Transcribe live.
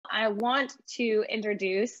I want to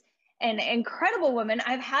introduce an incredible woman.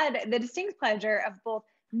 I've had the distinct pleasure of both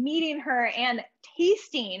meeting her and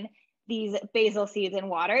tasting these basil seeds in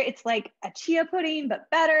water. It's like a chia pudding, but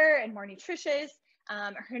better and more nutritious.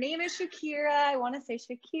 Her name is Shakira. I want to say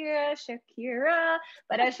Shakira,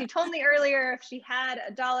 but as she told me earlier, if she had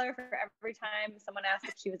 $1 for every time someone asked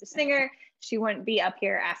if she was a singer, she wouldn't be up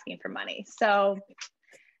here asking for money. So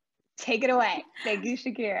take it away. Thank you,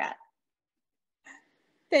 Shakira.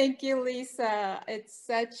 Thank you, Lisa. It's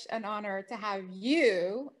such an honor to have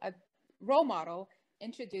you, a role model,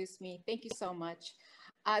 introduce me. Thank you so much.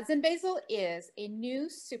 Zen Basil is a new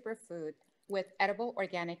superfood with edible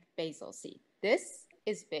organic basil seed. This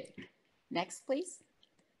is big. Next, please.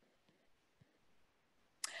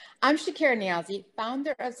 I'm Shakira Niazi,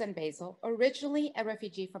 founder of Zen Basil, originally a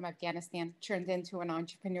refugee from Afghanistan, turned into an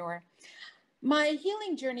entrepreneur. My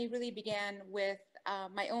healing journey really began with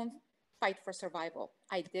my own fight for survival.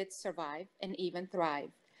 I did survive and even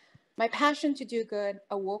thrive. My passion to do good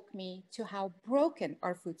awoke me to how broken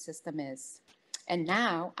our food system is. And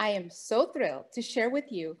now I am so thrilled to share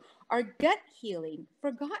with you our gut healing,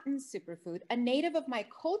 forgotten superfood, a native of my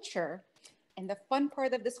culture. And the fun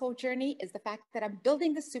part of this whole journey is the fact that I'm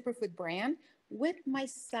building the superfood brand with my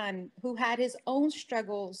son, who had his own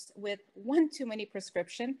struggles with one too many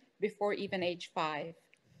prescription before even age 5.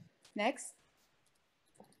 Next.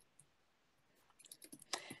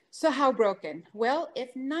 So how broken? Well,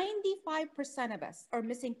 if 95% of us are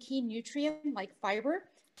missing key nutrient like fiber,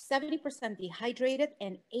 70% dehydrated,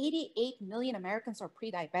 and 88 million Americans are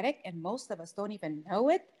pre-diabetic, and most of us don't even know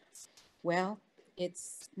it, well,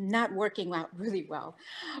 it's not working out really well.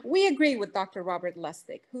 We agree with Dr. Robert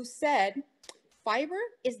Lustig, who said, fiber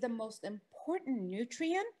is the most important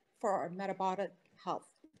nutrient for our metabolic health.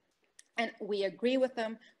 And we agree with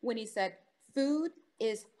him when he said, food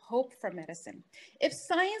is hope for medicine. If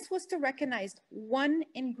science was to recognize one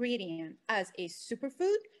ingredient as a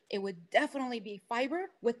superfood, it would definitely be fiber.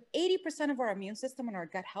 With 80% of our immune system and our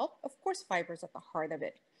gut health, of course, fiber is at the heart of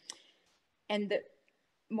it. And the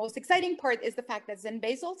most exciting part is the fact that Zen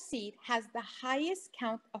Basil seed has the highest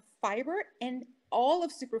count of fiber in all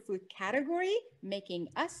of superfood category, making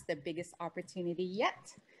us the biggest opportunity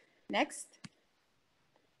yet. Next.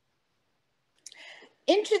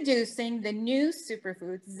 Introducing the new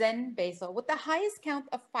superfood, Zen Basil, with the highest count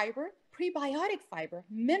of fiber, prebiotic fiber,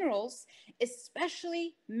 minerals,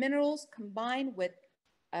 especially minerals combined with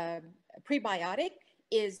prebiotic,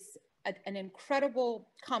 is an incredible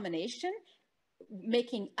combination,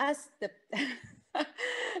 making us the,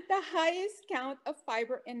 the highest count of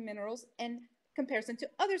fiber and minerals in comparison to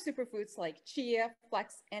other superfoods like chia,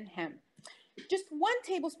 flax, and hemp. Just 1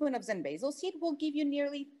 tablespoon of Zen Basil seed will give you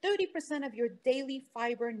nearly 30% of your daily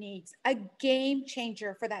fiber needs, a game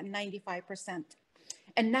changer for that 95%.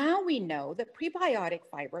 And now we know that prebiotic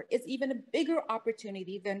fiber is even a bigger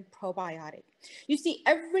opportunity than probiotic. You see,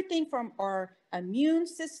 everything from our immune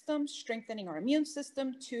system, strengthening our immune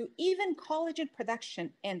system, to even collagen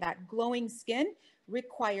production and that glowing skin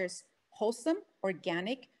requires wholesome,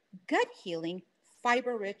 organic, gut healing,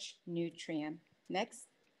 fiber-rich nutrient. Next.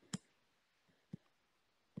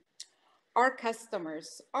 Our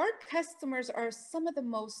customers are some of the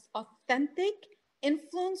most authentic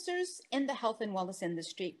influencers in the health and wellness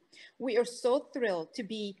industry. We are so thrilled to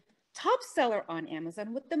be top seller on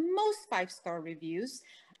Amazon with the most 5-star reviews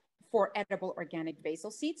for edible organic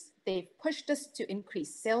basil seeds. They've pushed us to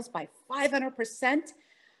increase sales by 500%.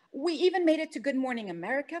 We even made it to Good Morning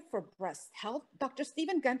America for breast health. Dr.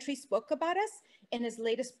 Stephen Gundry spoke about us in his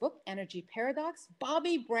latest book, Energy Paradox.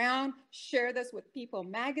 Bobby Brown shared us with People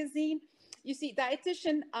magazine. You see,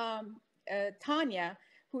 dietitian Tanya,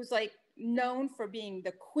 who's like known for being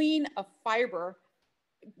the queen of fiber,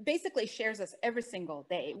 basically shares us every single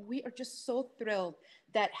day. We are just so thrilled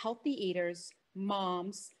that healthy eaters,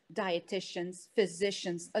 moms, dietitians,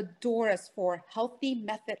 physicians adore us for healthy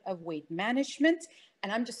method of weight management.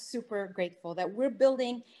 And I'm just super grateful that we're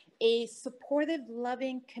building a supportive,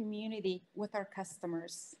 loving community with our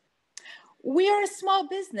customers. We are a small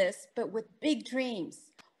business, but with big dreams.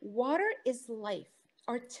 Water is life.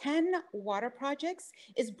 Our 10 water projects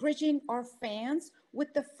is bridging our fans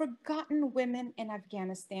with the forgotten women in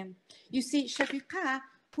Afghanistan. You see, Shakira,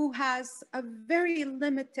 who has a very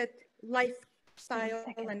limited lifestyle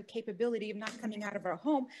and capability of not coming out of her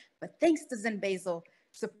home, but thanks to Zen Basil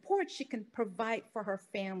support she can provide for her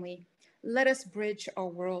family. Let us bridge our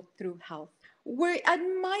world through health. We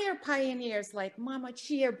admire pioneers like Mama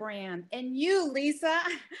Chia brand and you, Lisa.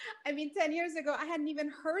 I mean, 10 years ago, I hadn't even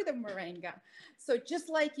heard of moringa. So just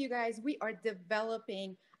like you guys, we are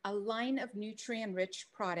developing a line of nutrient-rich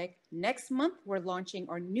product. Next month, we're launching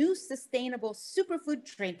our new sustainable superfood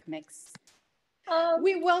drink mix.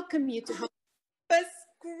 We welcome you to help us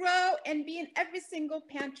grow and be in every single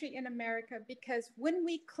pantry in America, because when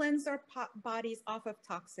we cleanse our bodies off of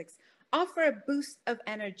toxics, offer a boost of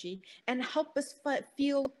energy, and help us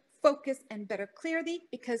feel focused and better clarity,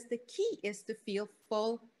 because the key is to feel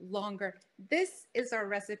full longer. This is our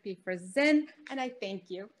recipe for Zen, and I thank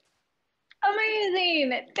you.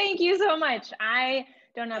 Amazing. Thank you so much. I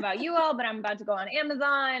don't know about you all, but I'm about to go on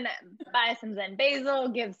Amazon, buy some Zen Basil,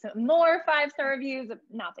 give some more 5-star reviews.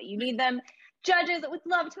 Not that you need them. Judges, would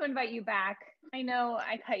love to invite you back. I know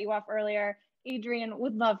I cut you off earlier. Adrian,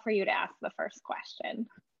 would love for you to ask the first question.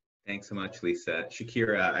 Thanks so much, Lisa.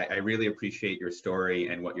 Shakira, I really appreciate your story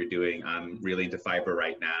and what you're doing. I'm really into fiber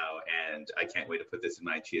right now, and I can't wait to put this in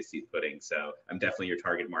my chia seed pudding. So I'm definitely your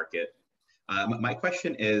target market. My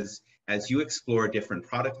question is, as you explore different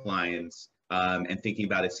product lines and thinking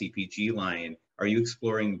about a CPG line, are you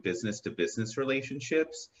exploring business-to-business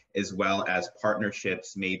relationships as well as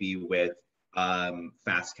partnerships maybe with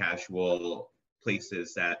fast casual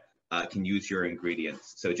places that can use your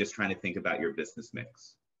ingredients? So just trying to think about your business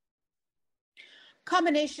mix.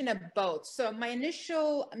 Combination of both. So my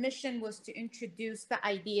initial mission was to introduce the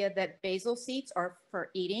idea that basil seeds are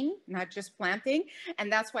for eating, not just planting.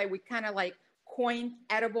 And that's why we kind of like coined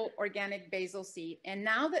edible organic basil seed. And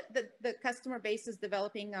now that the customer base is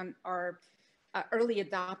developing, on our early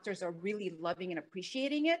adopters are really loving and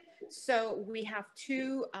appreciating it. So we have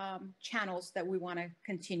two channels that we want to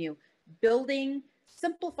continue building,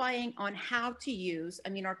 simplifying on how to use. I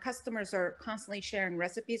mean, our customers are constantly sharing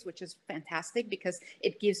recipes, which is fantastic because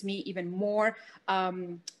it gives me even more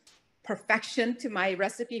perfection to my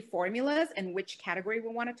recipe formulas and which category we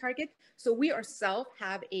want to target. So we ourselves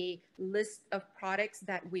have a list of products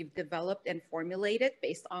that we've developed and formulated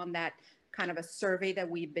based on that kind of a survey that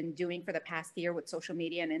we've been doing for the past year with social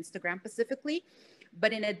media and Instagram specifically.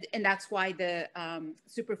 But and that's why the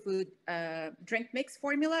superfood drink mix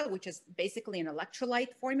formula, which is basically an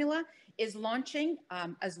electrolyte formula, is launching,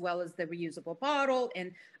 as well as the reusable bottle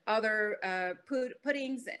and other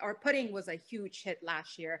puddings. Our pudding was a huge hit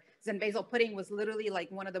last year. Zen Basil pudding was literally like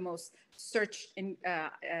one of the most searched in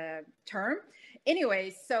term.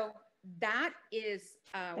 Anyway, so that is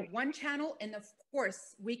one channel. And of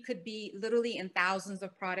course, we could be literally in thousands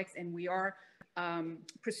of products, and we are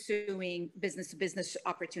pursuing business-to-business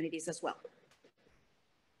opportunities as well.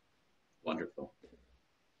 Wonderful.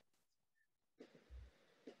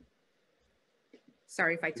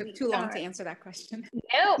 Sorry if I took too long to answer that question.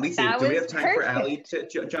 No, Lisa, do we have time perfect. for Ali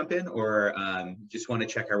to jump in, or just want to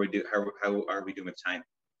check how are we doing with time?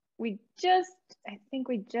 I think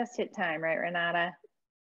we just hit time, right, Renata?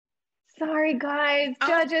 Sorry, guys.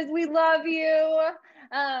 Judges, we love you.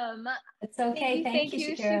 It's okay. Thank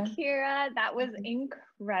you, Shakira. That was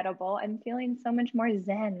incredible. I'm feeling so much more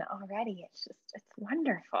zen already. It's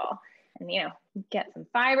wonderful. And, get some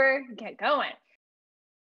fiber, get going.